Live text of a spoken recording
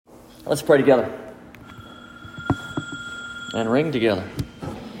Let's pray together and ring together.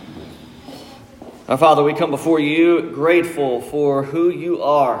 Our Father, we come before you grateful for who you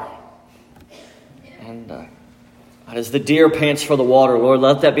are. And as the deer pants for the water, Lord,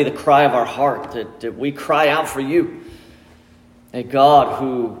 let that be the cry of our heart, that we cry out for you. A God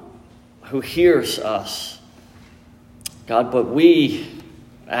who hears us. God, but we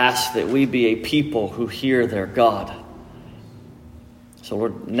ask that we be a people who hear their God. So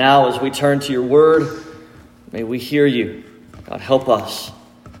Lord, now as we turn to your word, may we hear you. God, help us.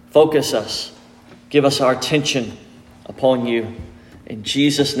 Focus us. Give us our attention upon you. In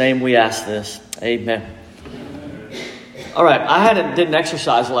Jesus' name we ask this. Amen. All right, I did an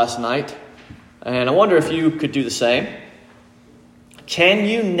exercise last night, and I wonder if you could do the same. Can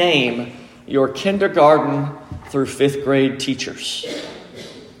you name your kindergarten through 5th grade teachers?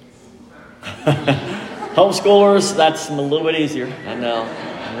 Homeschoolers, that's a little bit easier. I know.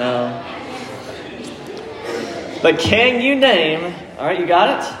 But can you name, all right, you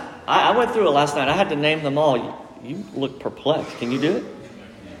got it? I went through it last night. I had to name them all. You look perplexed. Can you do it?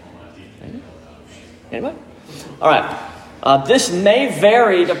 Anybody? All right. This may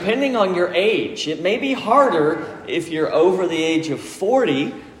vary depending on your age. It may be harder if you're over the age of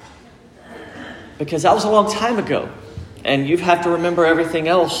 40, because that was a long time ago. And you have to remember everything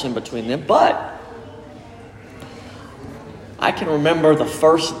else in between them. But I can remember the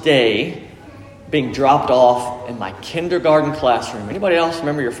first day being dropped off in my kindergarten classroom. Anybody else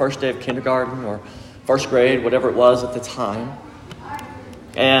remember your first day of kindergarten or first grade, whatever it was at the time?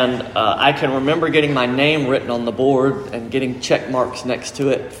 And I can remember getting my name written on the board and getting check marks next to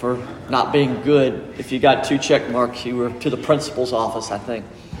it for not being good. If you got 2 check marks, you were to the principal's office, I think.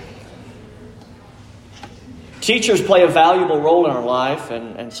 Teachers play a valuable role in our life,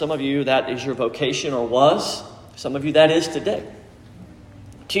 and some of you, that is your vocation or was. Some of you, that is today.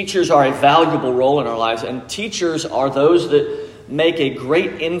 Teachers are a valuable role in our lives, and teachers are those that make a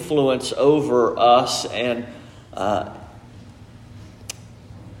great influence over us, and our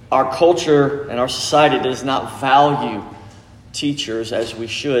culture and our society does not value teachers as we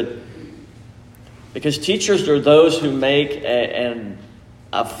should, because teachers are those who make a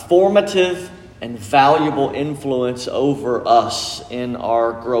formative and valuable influence over us in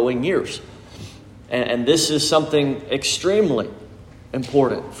our growing years. And this is something extremely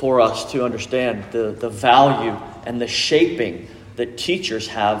important for us to understand, the value and the shaping that teachers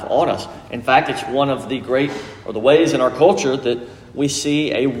have on us. In fact, it's one of the ways in our culture that we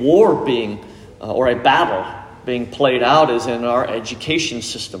see a war being, or a battle being played out is in our education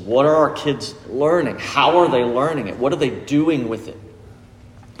system. What are our kids learning? How are they learning it? What are they doing with it?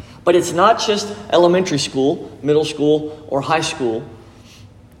 But it's not just elementary school, middle school, or high school.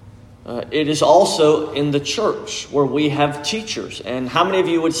 It is also in the church where we have teachers. And how many of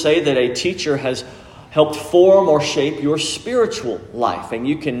you would say that a teacher has helped form or shape your spiritual life? And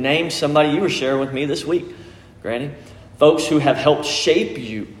you can name somebody you were sharing with me this week, Granny. Folks who have helped shape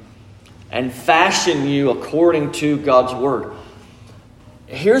you and fashion you according to God's word.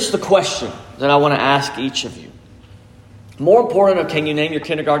 Here's the question that I want to ask each of you. More important than can you name your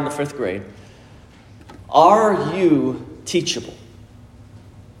kindergarten to 5th grade, are you teachable?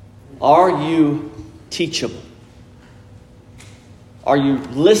 Are you teachable? Are you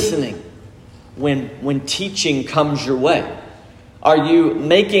listening when teaching comes your way? Are you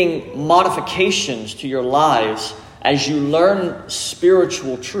making modifications to your lives as you learn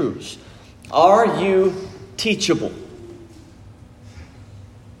spiritual truths? Are you teachable?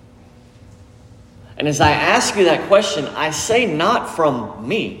 And as I ask you that question, I say not from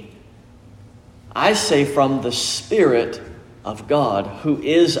me. I say from the Spirit of God, who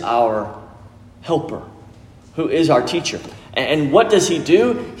is our helper, who is our teacher. And what does he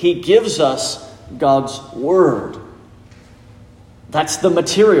do? He gives us God's word. That's the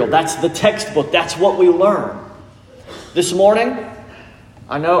material. That's the textbook. That's what we learn. This morning,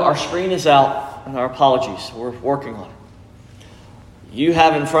 I know our screen is out, and our apologies. We're working on it. You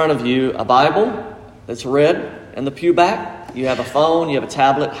have in front of you a Bible that's red in the pew back. You have a phone, you have a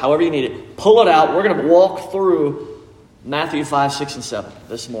tablet, however you need it. Pull it out. We're going to walk through Matthew 5, 6, and 7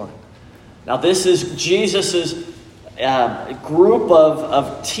 this morning. Now, this is Jesus' group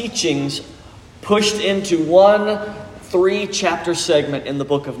of teachings pushed into one 3-chapter segment in the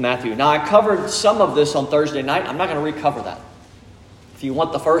book of Matthew. Now, I covered some of this on Thursday night. I'm not going to recover that. If you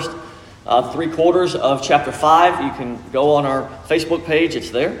want the first 3/4 of chapter 5, you can go on our Facebook page.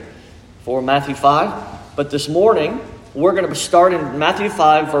 It's there for Matthew 5. But this morning, we're going to start in Matthew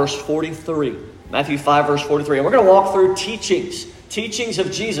 5, verse 43. Matthew 5, verse 43. And we're going to walk through teachings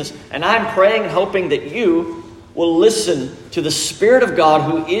of Jesus. And I'm praying and hoping that you will listen to the Spirit of God,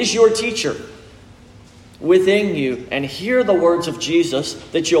 who is your teacher, within you, and hear the words of Jesus,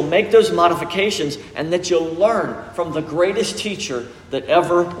 that you'll make those modifications and that you'll learn from the greatest teacher that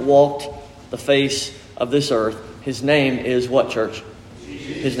ever walked the face of this earth. His name is what, church?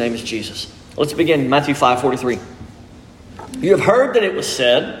 His name is Jesus. Let's begin Matthew 5:43. You have heard that it was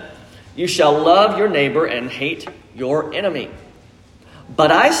said, you shall love your neighbor and hate your enemy.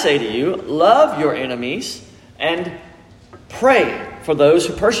 But I say to you, love your enemies and pray for those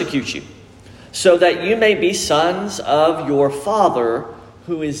who persecute you, so that you may be sons of your Father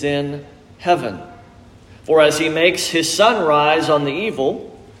who is in heaven. For as he makes his sun rise on the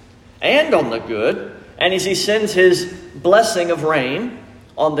evil and on the good, and as he sends his blessing of rain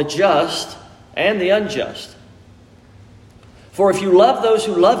on the just and the unjust. For if you love those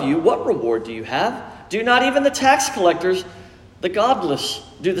who love you, what reward do you have? Do not even the tax collectors, the godless,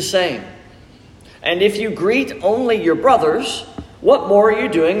 do the same? And if you greet only your brothers, what more are you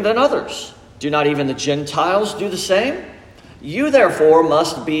doing than others? Do not even the Gentiles do the same? You therefore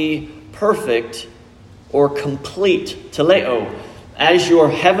must be perfect or complete, teleo, as your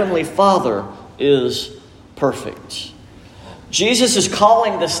heavenly Father is perfect. Jesus is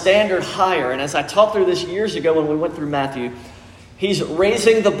calling the standard higher. And as I taught through this years ago when we went through Matthew, he's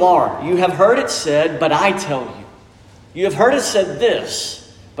raising the bar. You have heard it said, but I tell you. You have heard it said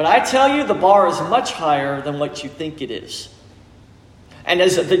this, but I tell you the bar is much higher than what you think it is. And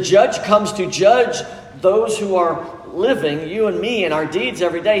as the judge comes to judge those who are living, you and me, in our deeds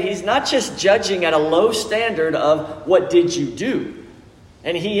every day, he's not just judging at a low standard of what did you do.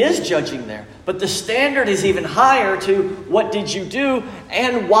 And he is judging there. But the standard is even higher to what did you do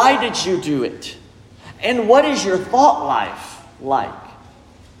and why did you do it? And what is your thought life like?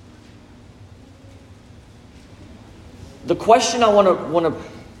 The question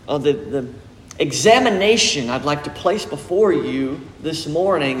the examination I'd like to place before you this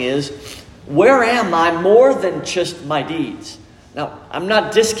morning is, where am I more than just my deeds? Now, I'm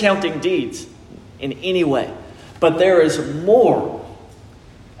not discounting deeds in any way, but there is more.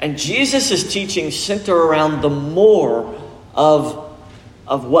 And Jesus' teaching center around the more of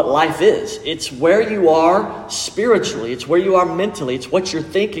what life is. It's where you are spiritually. It's where you are mentally. It's what you're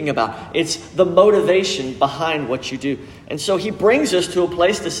thinking about. It's the motivation behind what you do. And so he brings us to a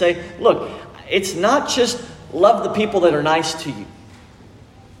place to say, look, it's not just love the people that are nice to you.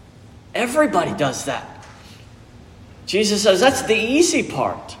 Everybody does that. Jesus says that's the easy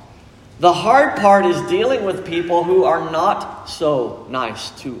part. The hard part is dealing with people who are not so nice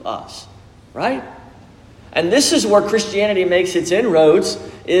to us, right? And this is where Christianity makes its inroads,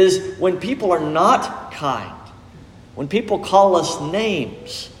 is when people are not kind. When people call us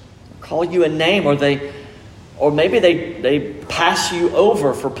names, call you a name, or maybe they pass you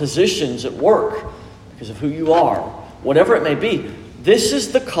over for positions at work because of who you are, whatever it may be. This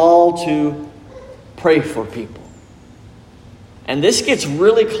is the call to pray for people. And this gets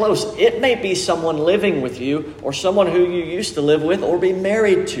really close. It may be someone living with you, or someone who you used to live with or be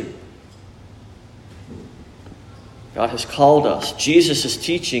married to. God has called us. Jesus'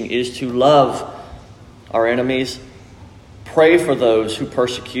 teaching is to love our enemies, pray for those who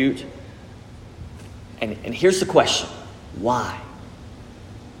persecute. And here's the question. Why?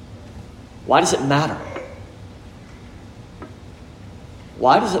 Why does it matter?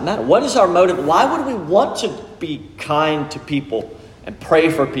 Why does it matter? What is our motive? Why would we want to be kind to people and pray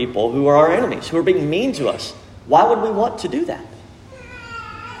for people who are our enemies, who are being mean to us? Why would we want to do that?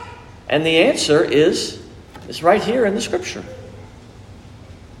 And the answer is right here in the scripture.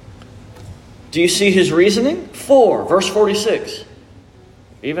 Do you see his reasoning? 4, verse 46.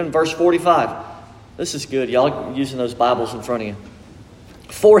 Even verse 45. This is good. Y'all using those Bibles in front of you.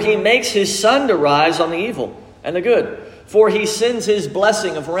 For he makes his sun to rise on the evil and the good. For he sends his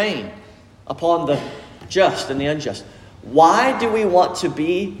blessing of rain upon the just and the unjust. Why do we want to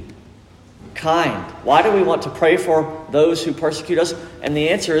be kind? Why do we want to pray for those who persecute us? And the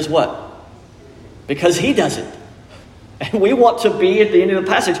answer is what? Because he does it. And we want to be, at the end of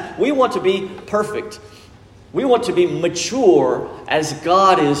the passage, we want to be perfect. We want to be mature as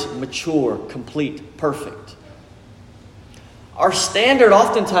God is mature, complete, perfect. Our standard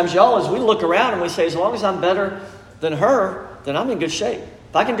oftentimes, y'all, is we look around and we say, as long as I'm better than her, then I'm in good shape.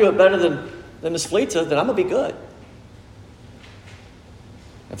 If I can do it better than Miss Fleeta, then I'm going to be good.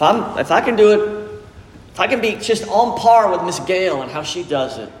 If I can do it, if I can be just on par with Miss Gail and how she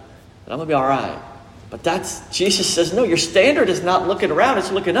does it, then I'm going to be all right. But Jesus says, no, your standard is not looking around,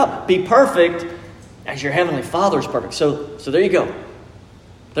 it's looking up. Be perfect as your heavenly Father is perfect. So there you go.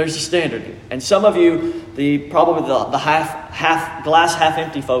 There's the standard. And some of you, probably the half glass half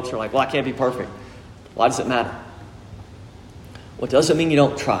empty folks are like, well, I can't be perfect. Why does it matter? Well, it doesn't mean you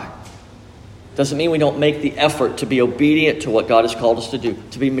don't try. It doesn't mean we don't make the effort to be obedient to what God has called us to do,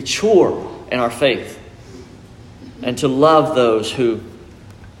 to be mature in our faith, and to love those who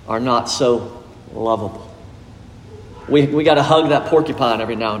are not so lovable. We got to hug that porcupine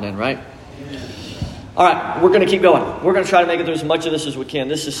every now and then, right? All right, we're going to keep going. We're going to try to make it through as much of this as we can.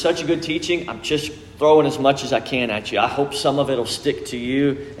 This is such a good teaching. I'm just throwing as much as I can at you. I hope some of it will stick to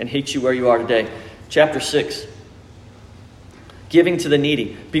you and hit you where you are today. Chapter 6. Giving to the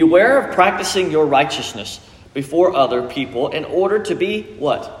needy. Beware of practicing your righteousness before other people in order to be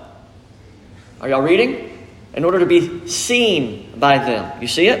what? Are y'all reading? In order to be seen by them. You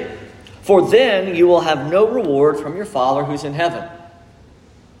see it? For then you will have no reward from your Father who's in heaven.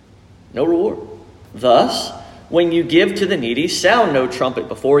 No reward. Thus, when you give to the needy, sound no trumpet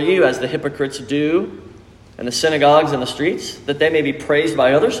before you, as the hypocrites do in the synagogues and the streets, that they may be praised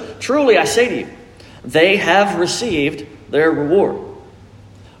by others. Truly, I say to you, they have received their reward.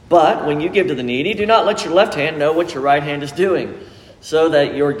 But when you give to the needy, do not let your left hand know what your right hand is doing, so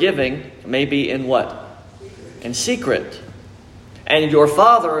that your giving may be in what? In secret. And your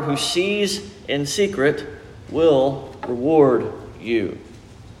Father who sees in secret will reward you.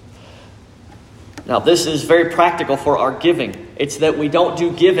 Now, this is very practical for our giving. It's that we don't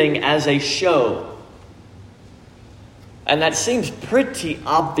do giving as a show. And that seems pretty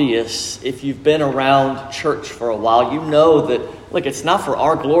obvious if you've been around church for a while. You know that, look, it's not for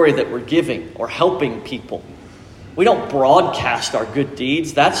our glory that we're giving or helping people. We don't broadcast our good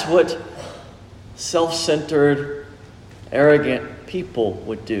deeds. That's what self-centered, arrogant people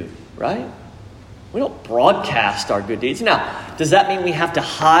would do, right? We don't broadcast our good deeds. Now, does that mean we have to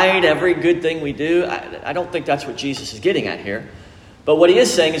hide every good thing we do? I don't think that's what Jesus is getting at here. But what he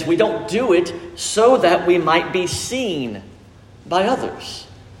is saying is we don't do it so that we might be seen by others.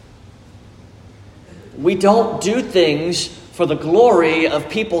 We don't do things for the glory of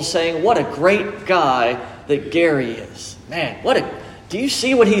people saying, what a great guy that Gary is. Man, do you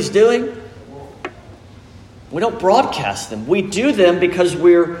see what he's doing? We don't broadcast them. We do them because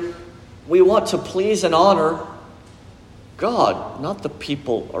we want to please and honor God, not the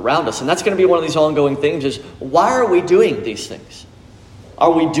people around us. And that's going to be one of these ongoing things is, why are we doing these things?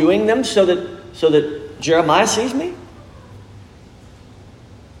 Are we doing them so that Jeremiah sees me?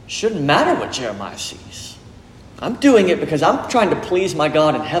 Shouldn't matter what Jeremiah sees. I'm doing it because I'm trying to please my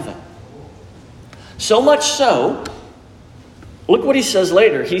God in heaven. So much so, look what he says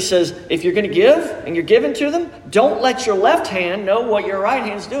later. He says, if you're going to give and you're giving to them, don't let your left hand know what your right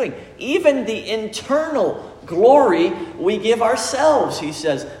hand's doing. Even the internal glory we give ourselves, he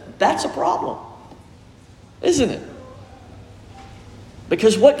says, that's a problem, isn't it?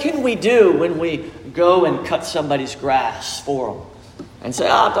 Because what can we do when we go and cut somebody's grass for them and say,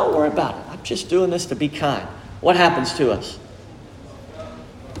 don't worry about it. I'm just doing this to be kind. What happens to us?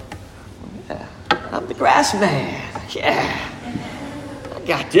 Yeah, I'm the grass man. Yeah, I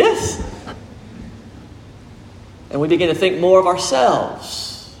got this. And we begin to think more of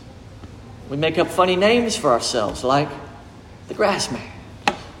ourselves. We make up funny names for ourselves, like the grass man.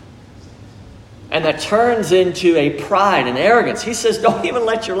 And that turns into a pride and arrogance. He says, don't even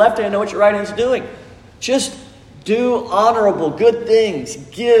let your left hand know what your right hand's doing. Just do honorable, good things.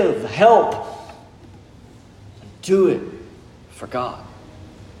 Give, help. Do it for God.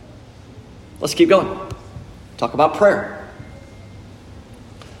 Let's keep going. Talk about prayer.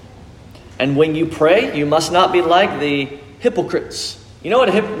 And when you pray, you must not be like the hypocrites. You know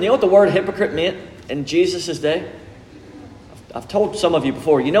what the word hypocrite meant in Jesus' day? I've told some of you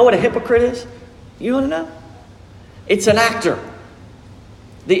before. You know what a hypocrite is? You want to know? It's an actor.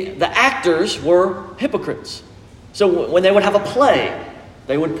 The actors were hypocrites. So when they would have a play,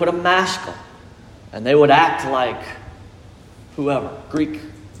 they would put a mask on. And they would act like whoever. Greek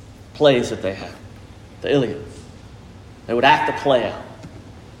plays that they had. The Iliad. They would act the play out.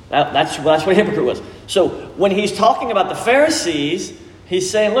 That's what a hypocrite was. So when he's talking about the Pharisees, he's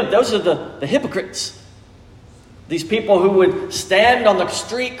saying, look, those are the hypocrites. These people who would stand on the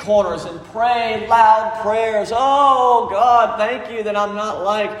street corners and pray loud prayers. Oh, God, thank you that I'm not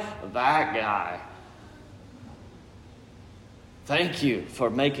like that guy. Thank you for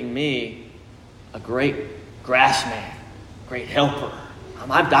making me a great grass man, great helper.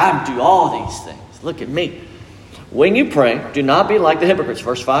 I do all these things. Look at me. When you pray, do not be like the hypocrites.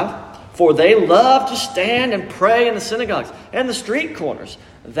 Verse 5. For they love to stand and pray in the synagogues and the street corners,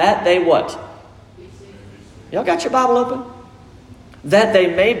 that they what? Y'all got your Bible open? That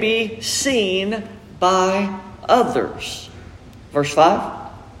they may be seen by others. Verse 5.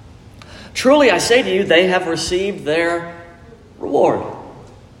 Truly I say to you, they have received their reward.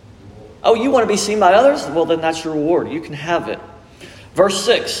 Oh, you want to be seen by others? Well, then that's your reward. You can have it. Verse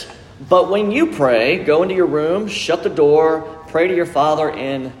 6, but when you pray, go into your room, shut the door, pray to your Father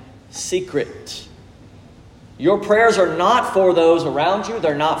in secret. Your prayers are not for those around you.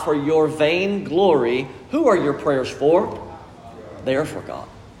 They're not for your vain glory. Who are your prayers for? They are for God.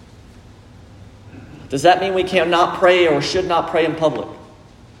 Does that mean we cannot pray or should not pray in public?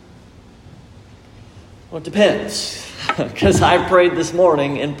 Well, it depends. Because I prayed this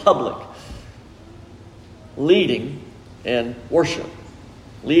morning in public. Leading in worship.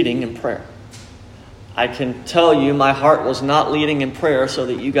 Leading in prayer. I can tell you my heart was not leading in prayer so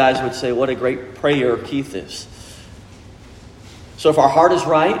that you guys would say, what a great prayer Keith is. So if our heart is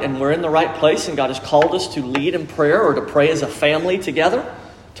right and we're in the right place and God has called us to lead in prayer or to pray as a family together,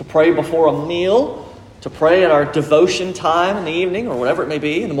 to pray before a meal, to pray at our devotion time in the evening or whatever it may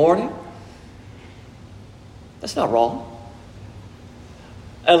be in the morning, that's not wrong.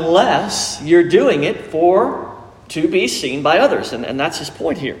 Unless you're doing it to be seen by others. And that's his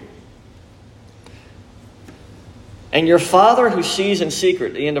point here. And your Father who sees in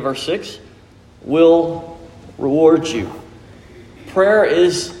secret, the end of verse 6, will reward you. Prayer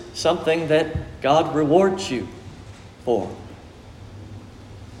is something that God rewards you for.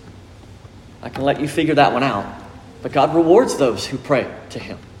 I can let you figure that one out. But God rewards those who pray to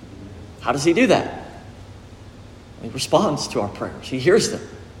Him. How does He do that? He responds to our prayers. He hears them.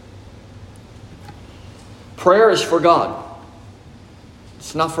 Prayer is for God.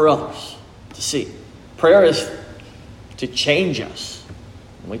 It's not for others to see. Prayer is to change us.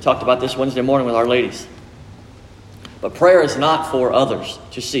 And we talked about this Wednesday morning with our ladies. But prayer is not for others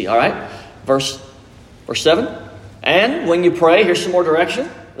to see. All right? Verse 7. And when you pray, here's some more direction.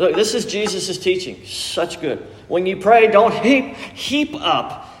 Look, this is Jesus' teaching. Such good. When you pray, don't heap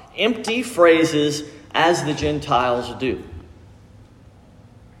up empty phrases as the Gentiles do.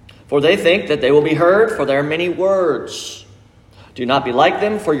 For they think that they will be heard for their many words. Do not be like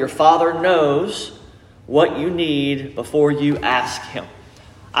them, for your Father knows what you need before you ask Him.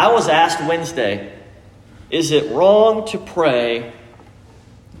 I was asked Wednesday, is it wrong to pray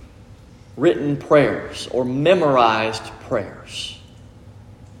written prayers or memorized prayers?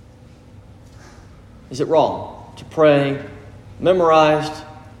 Is it wrong to pray memorized,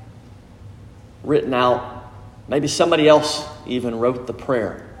 written out? Maybe somebody else even wrote the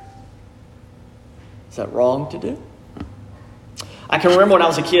prayer. Is that wrong to do? I can remember when I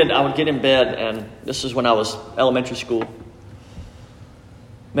was a kid, I would get in bed, and this is when I was elementary school,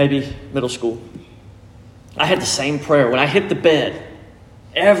 maybe middle school. I had the same prayer. When I hit the bed,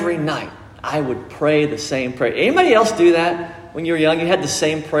 every night, I would pray the same prayer. Anybody else do that when you were young? You had the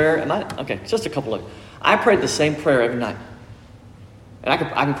same prayer? Okay, just a couple of. I prayed the same prayer every night. And I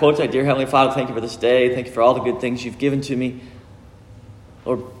can quote that, Dear Heavenly Father, thank you for this day. Thank you for all the good things you've given to me.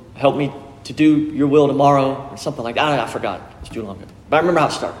 Lord, help me to do your will tomorrow, or something like that. I forgot. It's too long ago. But I remember how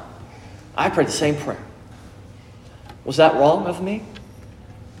it started. I prayed the same prayer. Was that wrong of me?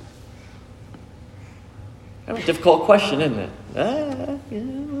 That's a difficult question, isn't it?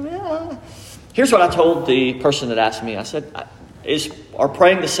 Here's what I told the person that asked me. I said, are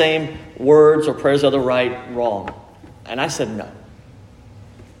praying the same words or prayers of the right wrong? And I said no. I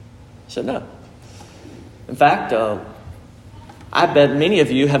said no. In fact, I bet many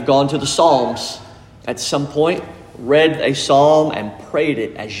of you have gone to the Psalms at some point, read a psalm and prayed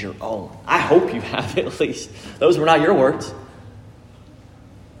it as your own. I hope you have at least. Those were not your words.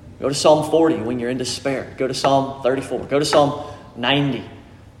 Go to Psalm 40 when you're in despair. Go to Psalm 34. Go to Psalm 90.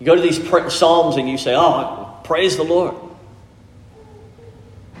 You go to these psalms and you say, oh, praise the Lord.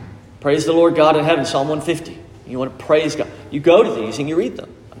 Praise the Lord God in heaven, Psalm 150. You want to praise God. You go to these and you read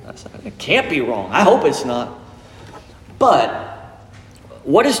them. It can't be wrong. I hope it's not. But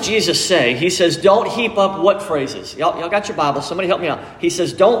what does Jesus say? He says, don't heap up what phrases? Y'all got your Bible. Somebody help me out. He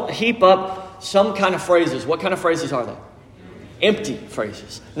says, don't heap up some kind of phrases. What kind of phrases are they? Empty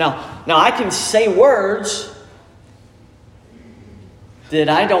phrases. Now I can say words that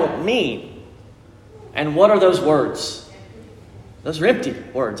I don't mean. And what are those words? Those are empty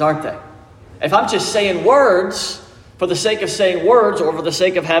words, aren't they? If I'm just saying words for the sake of saying words or for the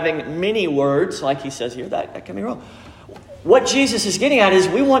sake of having many words, like he says here, that can be wrong. What Jesus is getting at is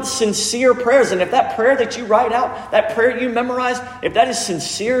we want sincere prayers. And if that prayer that you write out, that prayer you memorize, if that is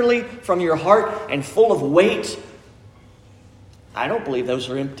sincerely from your heart and full of weight, I don't believe those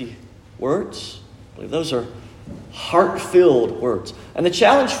are empty words. I believe those are heart-filled words. And the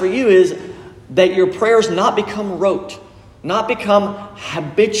challenge for you is that your prayers not become rote, not become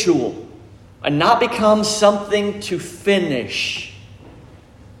habitual, and not become something to finish,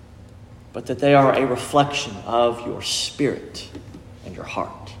 but that they are a reflection of your spirit and your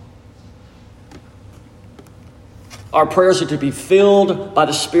heart. Our prayers are to be filled by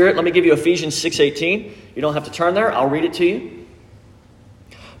the Spirit. Let me give you Ephesians 6:18. You don't have to turn there. I'll read it to you.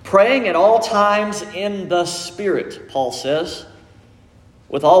 Praying at all times in the Spirit, Paul says,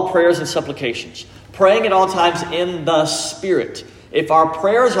 with all prayers and supplications. Praying at all times in the Spirit. If our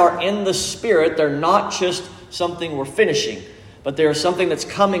prayers are in the Spirit, they're not just something we're finishing, but they're something that's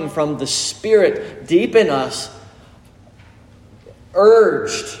coming from the Spirit deep in us,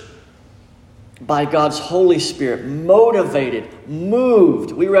 urged by God's Holy Spirit, motivated,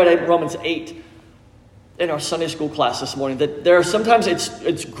 moved. We read Romans 8 in our Sunday school class this morning, that there are sometimes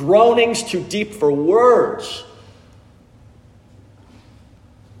it's groanings too deep for words,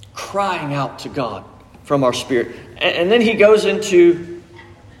 crying out to God from our spirit. And then he goes into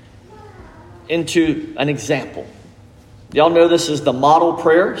an example. Y'all know this is the model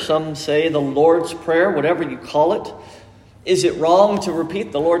prayer. Some say the Lord's Prayer, whatever you call it. Is it wrong to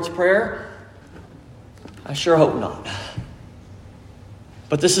repeat the Lord's Prayer? I sure hope not.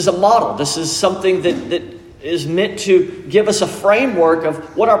 But this is a model. This is something that is meant to give us a framework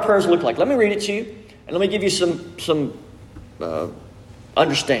of what our prayers look like. Let me read it to you, and let me give you some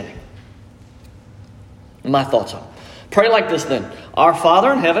understanding. My thoughts on it. Pray like this then. Our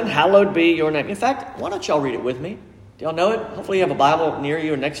Father in heaven, hallowed be your name. In fact, why don't y'all read it with me? Do y'all know it? Hopefully you have a Bible near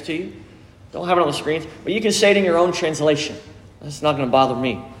you or next to you. Don't have it on the screens, but you can say it in your own translation. That's not going to bother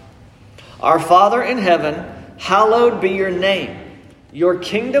me. Our Father in heaven, hallowed be your name. Your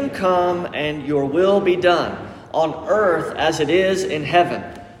kingdom come and your will be done on earth as it is in heaven.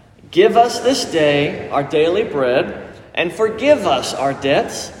 Give us this day our daily bread, and forgive us our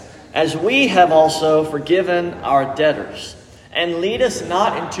debts as we have also forgiven our debtors. And lead us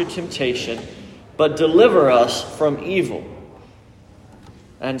not into temptation, but deliver us from evil.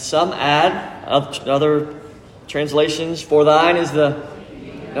 And some add, other translations, for thine is the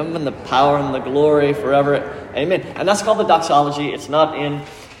kingdom and the power and the glory forever. Amen. And that's called the doxology. It's not in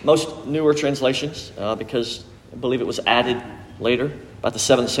most newer translations because I believe it was added later, about the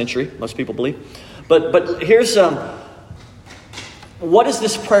 7th century, most people believe. But here's what is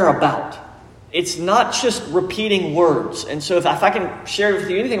this prayer about? It's not just repeating words. And so if I can share with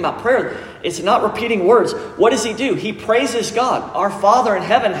you anything about prayer, it's not repeating words. What does he do? He praises God. Our Father in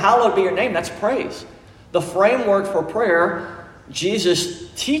heaven, hallowed be your name. That's praise. The framework for prayer,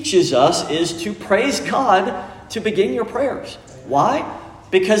 Jesus teaches us, is to praise God to begin your prayers. Why?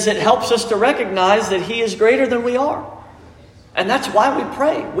 Because it helps us to recognize that he is greater than we are. And that's why we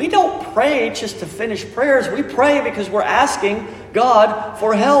pray. We don't pray just to finish prayers. We pray because we're asking God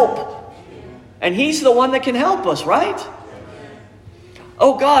for help. And he's the one that can help us, right?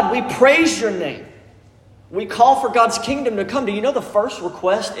 Oh God, we praise your name. We call for God's kingdom to come. Do you know the first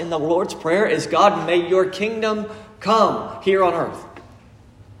request in the Lord's Prayer is, God, may your kingdom come here on earth?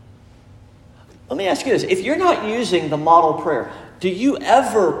 Let me ask you this. If you're not using the model prayer, do you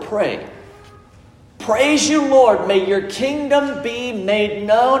ever pray, praise you, Lord, may your kingdom be made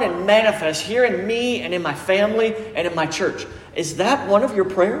known and manifest here in me and in my family and in my church? Is that one of your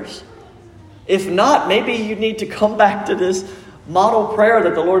prayers? If not, maybe you need to come back to this model prayer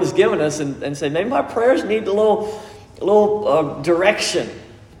that the Lord has given us and say, maybe my prayers need a little direction.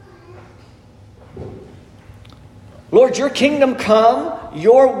 Lord, your kingdom come,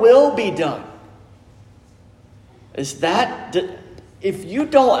 your will be done. Is that, if you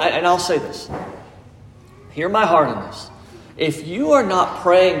don't, and I'll say this, hear my heart on this. If you are not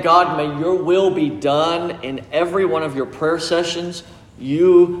praying, God, may your will be done in every one of your prayer sessions,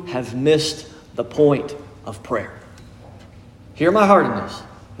 you have missed the point of prayer. Hear my heart in this.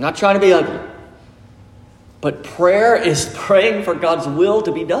 I'm not trying to be ugly. But prayer is praying for God's will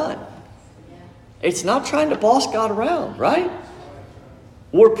to be done. It's not trying to boss God around, right?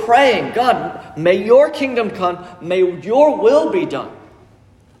 We're praying, God, may your kingdom come, may your will be done.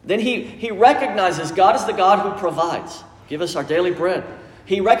 Then he recognizes God is the God who provides. Give us our daily bread.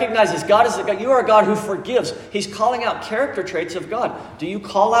 He recognizes God is the God. You are a God who forgives. He's calling out character traits of God. Do you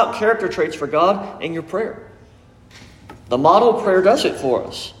call out character traits for God in your prayer? The model prayer does it for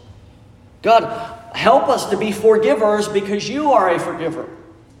us. God, help us to be forgivers because you are a forgiver.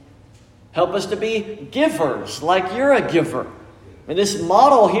 Help us to be givers like you're a giver. And this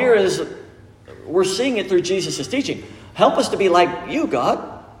model here is, we're seeing it through Jesus' teaching. Help us to be like you, God.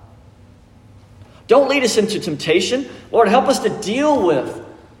 Don't lead us into temptation. Lord, help us to deal with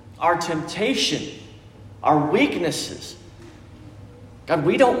our temptation, our weaknesses. God,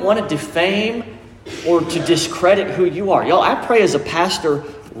 we don't want to defame or to discredit who you are. Y'all, I pray as a pastor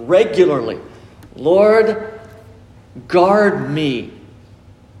regularly. Lord, guard me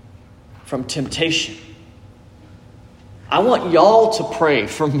from temptation. I want y'all to pray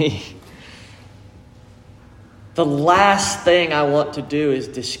for me. The last thing I want to do is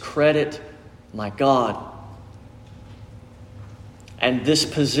discredit my God. And this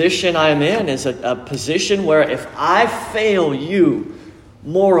position I am in is a position where if I fail you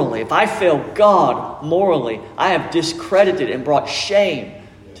morally, if I fail God morally, I have discredited and brought shame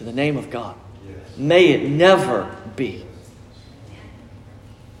to the name of God. May it never be.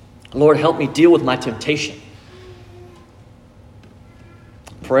 Lord, help me deal with my temptation.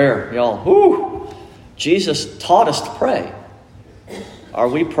 Prayer, y'all. Whoo! Jesus taught us to pray. Are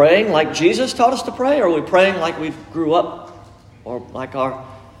we praying like Jesus taught us to pray? Or are we praying like we grew up? Or like our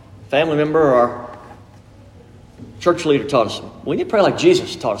family member or our church leader taught us? We need to pray like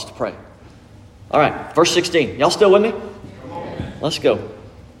Jesus taught us to pray. All right, verse 16. Y'all still with me? Let's go.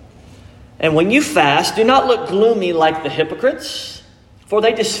 And when you fast, do not look gloomy like the hypocrites, for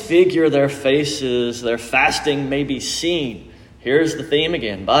they disfigure their faces. Their fasting may be seen. Here's the theme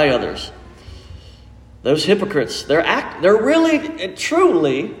again, by others. Those hypocrites, they're really and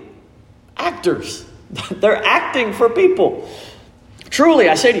truly actors. They're acting for people. Truly,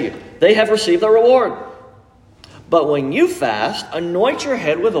 I say to you, they have received their reward. But when you fast, anoint your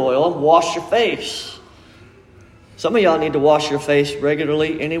head with oil and wash your face. Some of y'all need to wash your face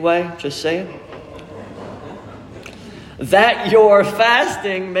regularly anyway, just saying. That your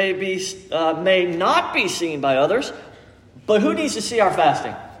fasting may not be seen by others. But who needs to see our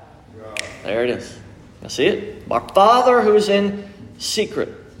fasting? There it is. Now see it? Our Father who is in secret.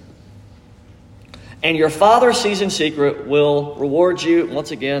 And your Father sees in secret will reward you.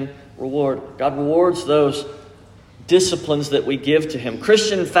 Once again, reward. God rewards those disciplines that we give to Him.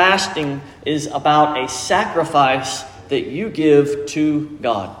 Christian fasting is about a sacrifice that you give to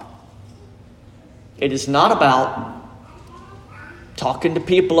God. It is not about talking to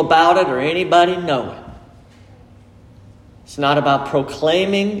people about it or anybody knowing. It's not about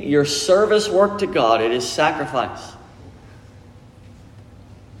proclaiming your service work to God. It is sacrifice.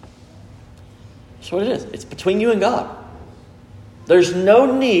 That's what it is. It's between you and God. There's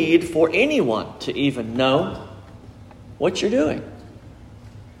no need for anyone to even know what you're doing.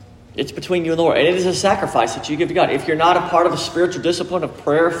 It's between you and the Lord. And it is a sacrifice that you give to God. If you're not a part of a spiritual discipline of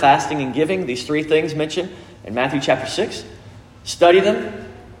prayer, fasting, and giving, these three things mentioned in Matthew chapter 6, study them,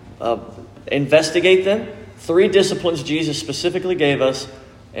 investigate them. 3 disciplines Jesus specifically gave us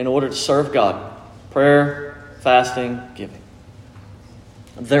in order to serve God. Prayer, fasting, giving.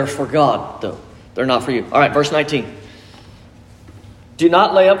 They're for God, though. They're not for you. All right, verse 19. Do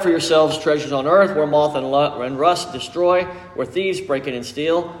not lay up for yourselves treasures on earth where moth and rust destroy, where thieves break in and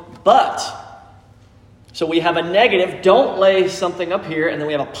steal. But, so we have a negative, don't lay something up here, and then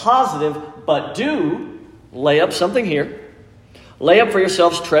we have a positive, but do lay up something here. Lay up for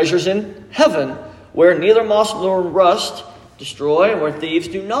yourselves treasures in heaven, where neither moth nor rust destroy, and where thieves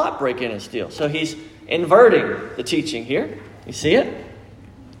do not break in and steal. So he's inverting the teaching here. You see it?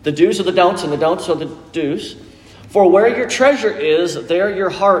 The do's are the don'ts, and the don'ts are the do's. For where your treasure is, there your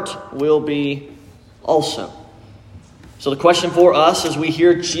heart will be also. So the question for us as we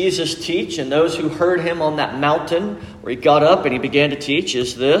hear Jesus teach, and those who heard him on that mountain where he got up and he began to teach,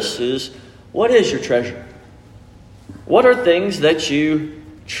 is what is your treasure? What are things that you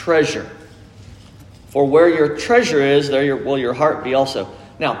treasure? For where your treasure is, there will your heart be also.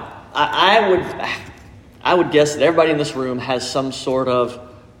 Now, I would guess that everybody in this room has some sort of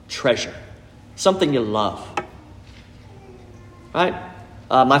treasure. Something you love. Right?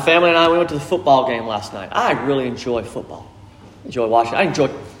 My family and I, we went to the football game last night. I really enjoy football. I enjoy watching. I enjoy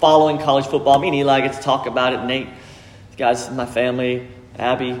following college football. Me and Eli get to talk about it. Nate, the guys in my family,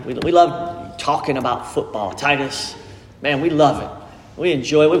 Abby, we love talking about football. Titus, man, we love it. We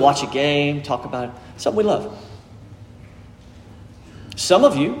enjoy it. We watch a game, talk about it. Something we love. Some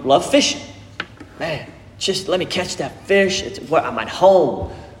of you love fishing. Man, just let me catch that fish. It's where I'm at home.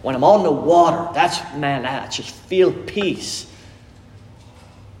 When I'm on the water, I just feel peace.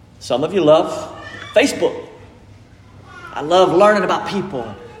 Some of you love Facebook. I love learning about people.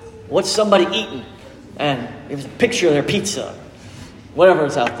 What's somebody eating? And it was a picture of their pizza. Whatever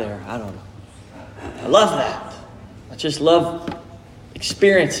is out there. I don't know. I love that. I just love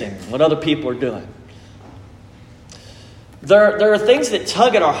experiencing what other people are doing. There are things that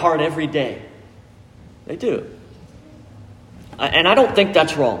tug at our heart every day. They do. And I don't think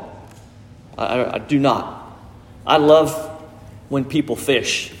that's wrong. I do not. I love when people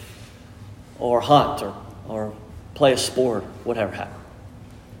fish or hunt or play a sport, whatever happens.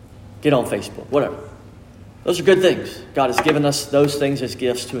 Get on Facebook, whatever. Those are good things. God has given us those things as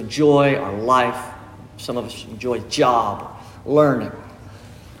gifts to enjoy our life. Some of us enjoy job, learning.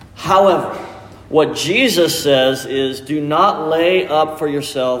 However, What Jesus says is, do not lay up for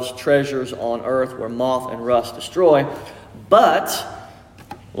yourselves treasures on earth where moth and rust destroy, but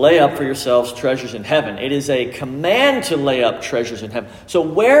lay up for yourselves treasures in heaven. It is a command to lay up treasures in heaven. So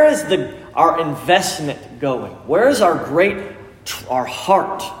where is our investment going? Where is our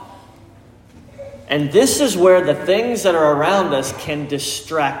heart? And this is where the things that are around us can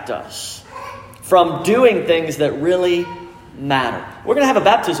distract us from doing things that really matter. We're going to have a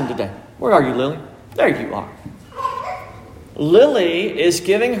baptism today. Where are you, Lily? There you are. Lily is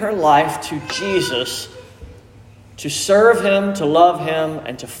giving her life to Jesus to serve Him, to love Him,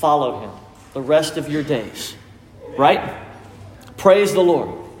 and to follow Him the rest of your days. Right? Praise the Lord.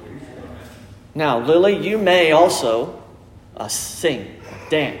 Now, Lily, you may also sing, or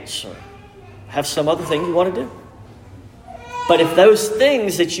dance, or have some other thing you want to do. But if those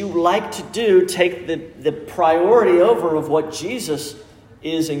things that you like to do take the priority over of what Jesus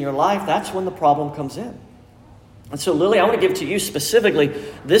is in your life, that's when the problem comes in. And so, Lily, I want to give to you specifically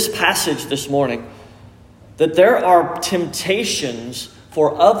this passage this morning, that there are temptations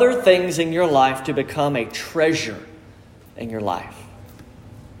for other things in your life to become a treasure in your life,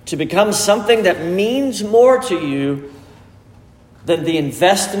 to become something that means more to you than the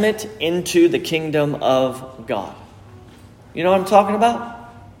investment into the kingdom of God. You know what I'm talking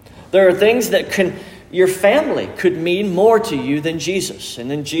about? There are things that your family could mean more to you than Jesus. And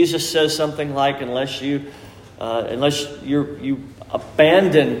then Jesus says something like, unless you abandon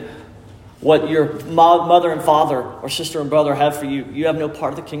what your mother and father or sister and brother have for you, you have no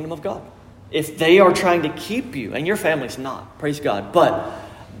part of the kingdom of God. If they are trying to keep you, and your family's not, praise God. But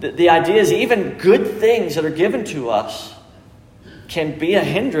the idea is even good things that are given to us can be a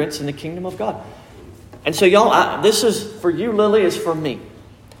hindrance in the kingdom of God. And so y'all, this is for you, Lily, is for me.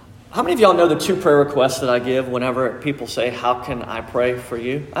 How many of y'all know the 2 prayer requests that I give whenever people say, how can I pray for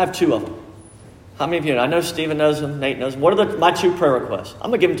you? I have 2 of them. How many of you know? I know Stephen knows them, Nate knows them. What are my 2 prayer requests? I'm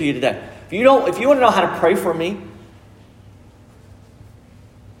going to give them to you today. If you want to know how to pray for me,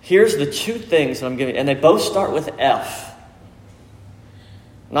 here's the 2 things that I'm giving, and they both start with F.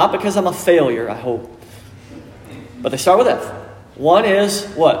 Not because I'm a failure, I hope, but they start with F. One is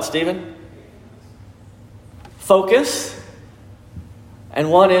what, Stephen? Focus. And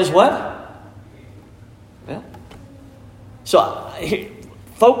one is what? Yeah. So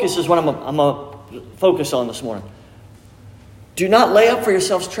focus is what I'm going to focus on this morning. Do not lay up for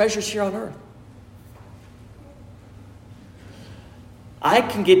yourselves treasures here on earth. I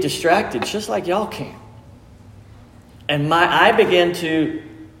can get distracted just like y'all can. And I begin to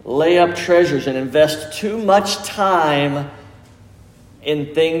lay up treasures and invest too much time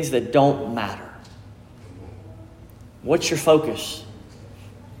in things that don't matter. What's your focus?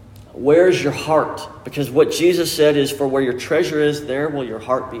 Where's your heart? Because what Jesus said is, for where your treasure is, there will your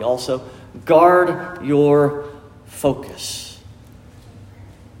heart be also. Guard your focus.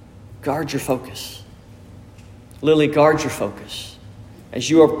 Guard your focus. Lily, guard your focus. As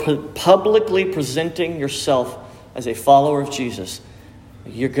you are publicly presenting yourself as a follower of Jesus,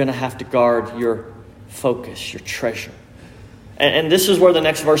 you're going to have to guard your focus, your treasure. And this is where the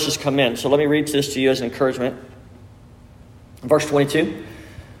next verses come in. So let me read this to you as an encouragement. Verse 22.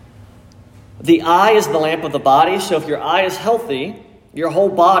 The eye is the lamp of the body, so if your eye is healthy, your whole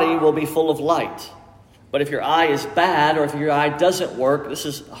body will be full of light. But if your eye is bad, or if your eye doesn't work, this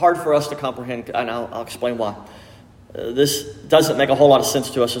is hard for us to comprehend, and I'll explain why. This doesn't make a whole lot of sense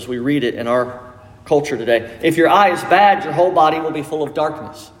to us as we read it in our culture today. If your eye is bad, your whole body will be full of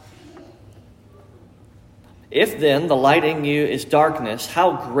darkness. If then the light in you is darkness,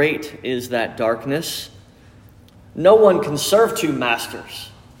 how great is that darkness? No one can serve 2 masters.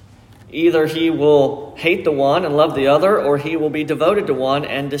 Either he will hate the one and love the other, or he will be devoted to one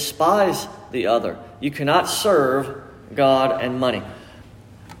and despise the other. You cannot serve God and money.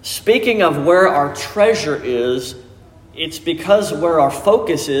 Speaking of where our treasure is, it's because where our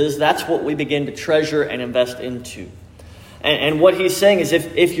focus is, that's what we begin to treasure and invest into. And what he's saying is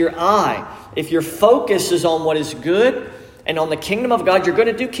if your focus is on what is good and on the kingdom of God, you're going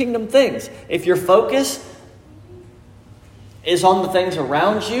to do kingdom things. If your focus is on the things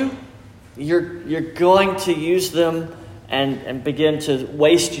around you, you're going to use them and begin to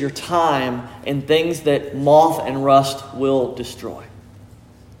waste your time in things that moth and rust will destroy.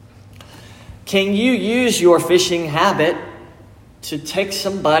 Can you use your fishing habit to take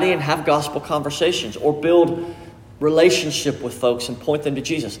somebody and have gospel conversations or build relationship with folks and point them to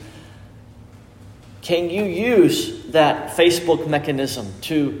Jesus? Can you use that Facebook mechanism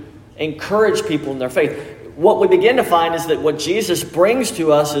to encourage people in their faith? What we begin to find is that what Jesus brings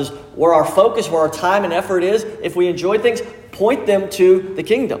to us is where our focus, where our time and effort is. If we enjoy things, point them to the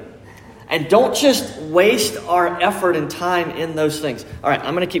kingdom. And don't just waste our effort and time in those things. All right,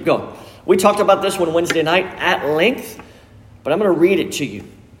 I'm going to keep going. We talked about this one Wednesday night at length, but I'm going to read it to you.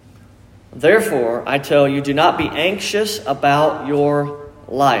 Therefore, I tell you, do not be anxious about your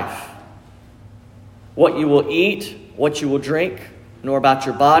life, what you will eat, what you will drink, nor about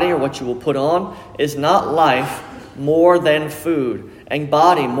your body or what you will put on. Is not life more than food, and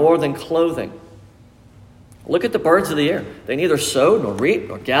body more than clothing? Look at the birds of the air. They neither sow nor reap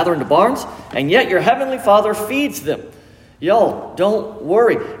nor gather into barns, and yet your heavenly Father feeds them. Y'all, don't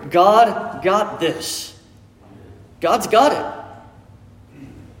worry. God got this. God's got it.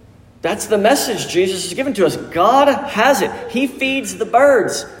 That's the message Jesus has given to us. God has it. He feeds the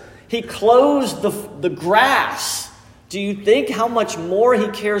birds. He clothes the grass. Do you think how much more He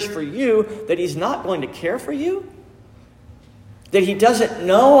cares for you, that He's not going to care for you? That He doesn't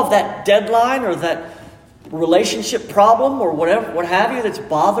know of that deadline or that relationship problem or whatever, what have you, that's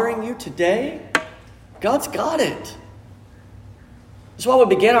bothering you today? God's got it. That's why we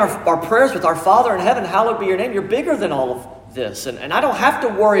begin our prayers with our Father in heaven, hallowed be your name. You're bigger than all of this. And I don't have to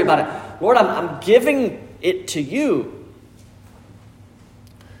worry about it. Lord, I'm giving it to you.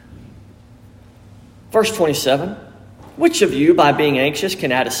 Verse 27. Which of you, by being anxious,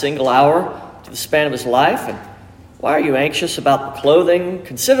 can add a single hour to the span of his life? And why are you anxious about the clothing?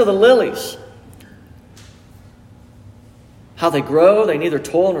 Consider the lilies, how they grow. They neither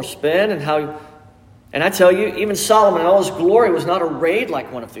toil nor spin. And I tell you, even Solomon in all his glory was not arrayed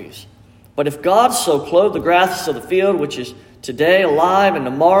like one of these. But if God so clothed the grass of the field, which is today alive and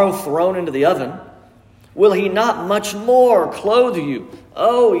tomorrow thrown into the oven, will He not much more clothe you,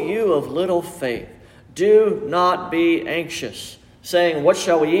 O you of little faith? Do not be anxious, saying, what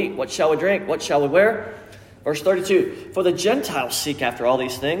shall we eat? What shall we drink? What shall we wear? Verse 32, for the Gentiles seek after all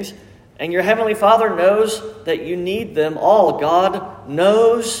these things, and your heavenly Father knows that you need them all. God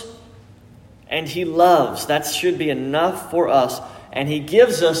knows and He loves. That should be enough for us. And He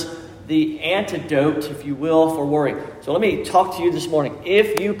gives us the antidote, if you will, for worry. So let me talk to you this morning.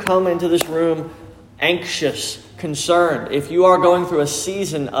 If you come into this room anxious, concerned, if you are going through a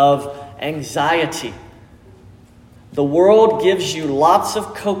season of anxiety, the world gives you lots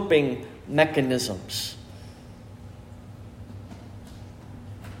of coping mechanisms.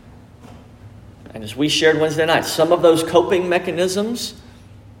 And as we shared Wednesday night, some of those coping mechanisms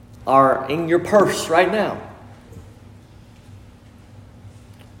are in your purse right now.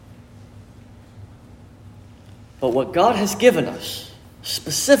 But what God has given us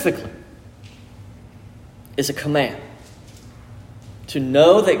specifically is a command to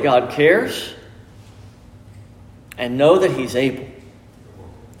know that God cares and know that He's able.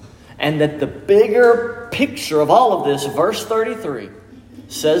 And that the bigger picture of all of this, verse 33,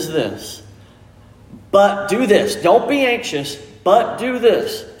 says this. But do this. Don't be anxious, but do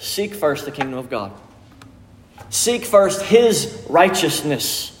this. Seek first the kingdom of God. Seek first His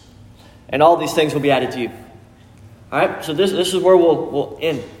righteousness, and all these things will be added to you. All right, so this is where we'll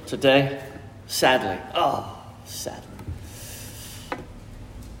end today. Sadly. Oh, sadly.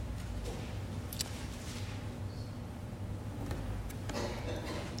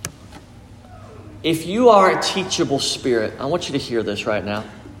 If you are a teachable spirit, I want you to hear this right now.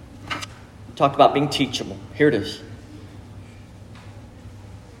 Talked about being teachable. Here it is.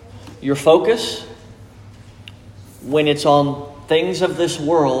 Your focus, when it's on things of this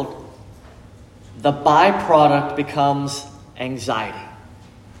world, the byproduct becomes anxiety.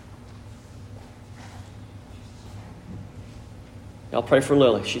 Y'all pray for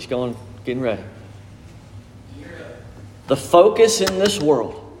Lily. She's getting ready. The focus in this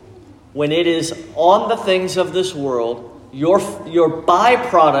world, when it is on the things of this world, your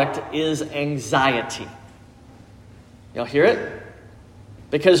byproduct is anxiety. Y'all hear it?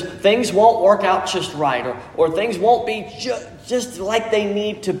 Because things won't work out just right, or things won't be just like they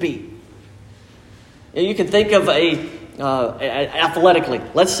need to be. You can think of athletically.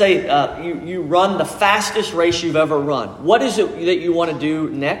 Let's say you run the fastest race you've ever run. What is it that you want to do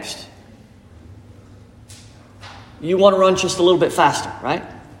next? You want to run just a little bit faster, right?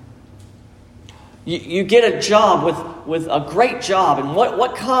 You get a job with a great job, and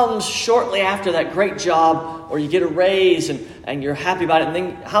what comes shortly after that great job, or you get a raise and you're happy about it, and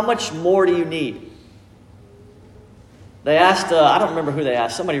then how much more do you need? They asked, I don't remember who they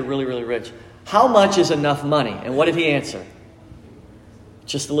asked, somebody really, really rich, how much is enough money? And what did he answer?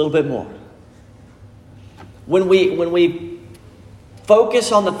 Just a little bit more. When we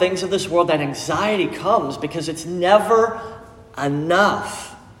focus on the things of this world, that anxiety comes because it's never enough.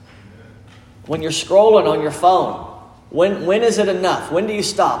 When you're scrolling on your phone, when is it enough? When do you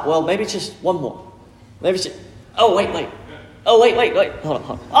stop? Well, maybe it's just one more. Maybe it's just, oh, wait. Oh, wait. Hold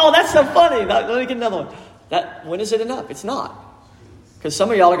on. Oh, that's so funny. Let me get another one. When is it enough? It's not. Because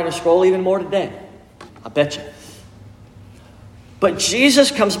some of y'all are going to scroll even more today. I bet you. But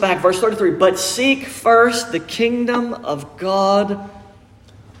Jesus comes back, verse 33, but seek first the kingdom of God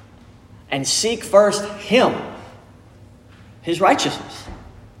and seek first Him, His righteousness,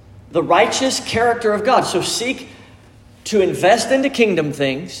 the righteous character of God. So seek to invest into kingdom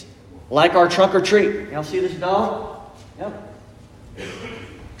things like our trunk or treat. Y'all see this dog? Yep.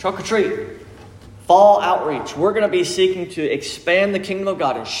 Trunk or treat. Fall outreach. We're going to be seeking to expand the kingdom of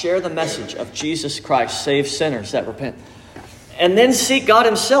God and share the message of Jesus Christ, save sinners that repent. And then seek God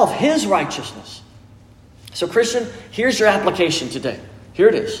Himself, His righteousness. So Christian, here's your application today. Here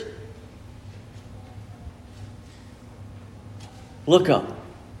it is. Look up.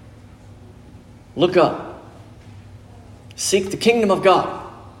 Look up. Seek the kingdom of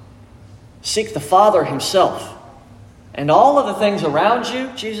God. Seek the Father Himself. And all of the things around you,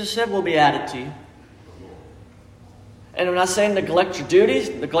 Jesus said, will be added to you. And I'm not saying neglect your duties,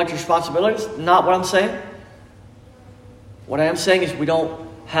 neglect your responsibilities. Not what I'm saying. What I am saying is we don't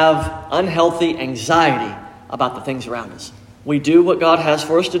have unhealthy anxiety about the things around us. We do what God has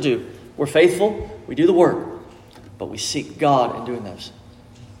for us to do. We're faithful. We do the work. But we seek God in doing those.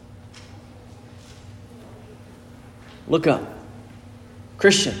 Look up.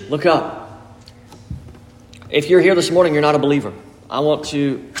 Christian, look up. If you're here this morning, you're not a believer. I want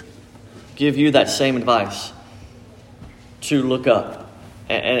to give you that same advice. To look up.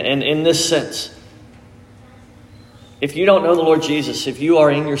 And in this sense, if you don't know the Lord Jesus, if you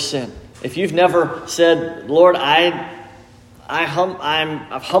are in your sin, if you've never said, Lord, I've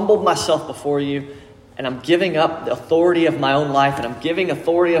humbled myself before you, and I'm giving up the authority of my own life, and I'm giving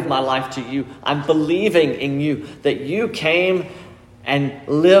authority of my life to you. I'm believing in you, that you came and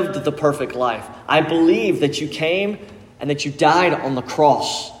lived the perfect life. I believe that you came and that you died on the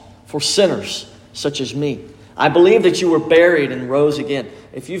cross for sinners such as me. I believe that you were buried and rose again.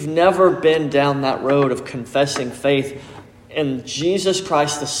 If you've never been down that road of confessing faith in Jesus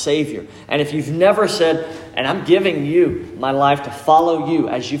Christ the Savior, and if you've never said, and I'm giving you my life to follow you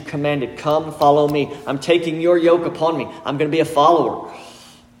as you've commanded, come follow me. I'm taking your yoke upon me. I'm going to be a follower.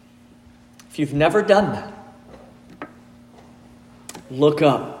 If you've never done that, look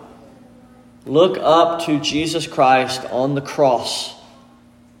up. Look up to Jesus Christ on the cross.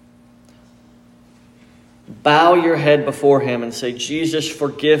 Bow your head before Him and say, Jesus,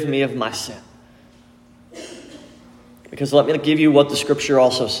 forgive me of my sin. Because let me give you what the Scripture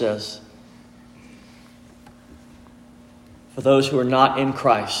also says. For those who are not in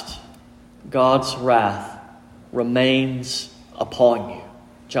Christ, God's wrath remains upon you.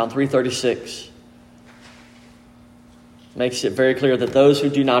 John 3:36 makes it very clear that those who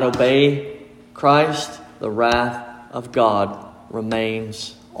do not obey Christ, the wrath of God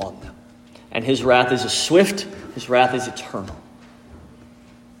remains on them. And His wrath is swift, His wrath is eternal.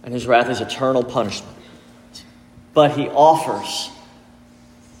 And His wrath is eternal punishment. But He offers,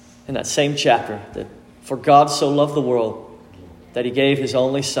 in that same chapter, that for God so loved the world that He gave His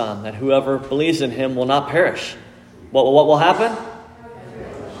only Son, that whoever believes in Him will not perish. What will happen?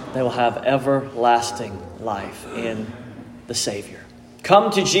 They will have everlasting life in the Savior.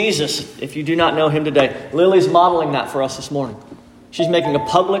 Come to Jesus if you do not know Him today. Lily's modeling that for us this morning. She's making a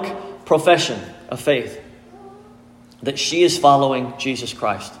public profession of faith that she is following Jesus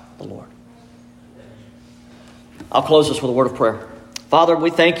Christ, the Lord. I'll close this with a word of prayer. Father, we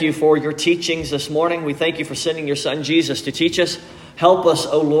thank you for your teachings this morning. We thank you for sending your Son Jesus to teach us. Help us,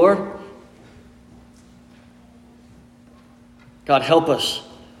 O Lord. God, help us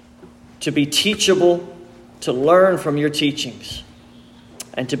to be teachable, to learn from your teachings,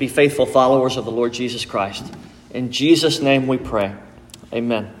 and to be faithful followers of the Lord Jesus Christ. In Jesus' name we pray.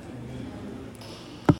 Amen.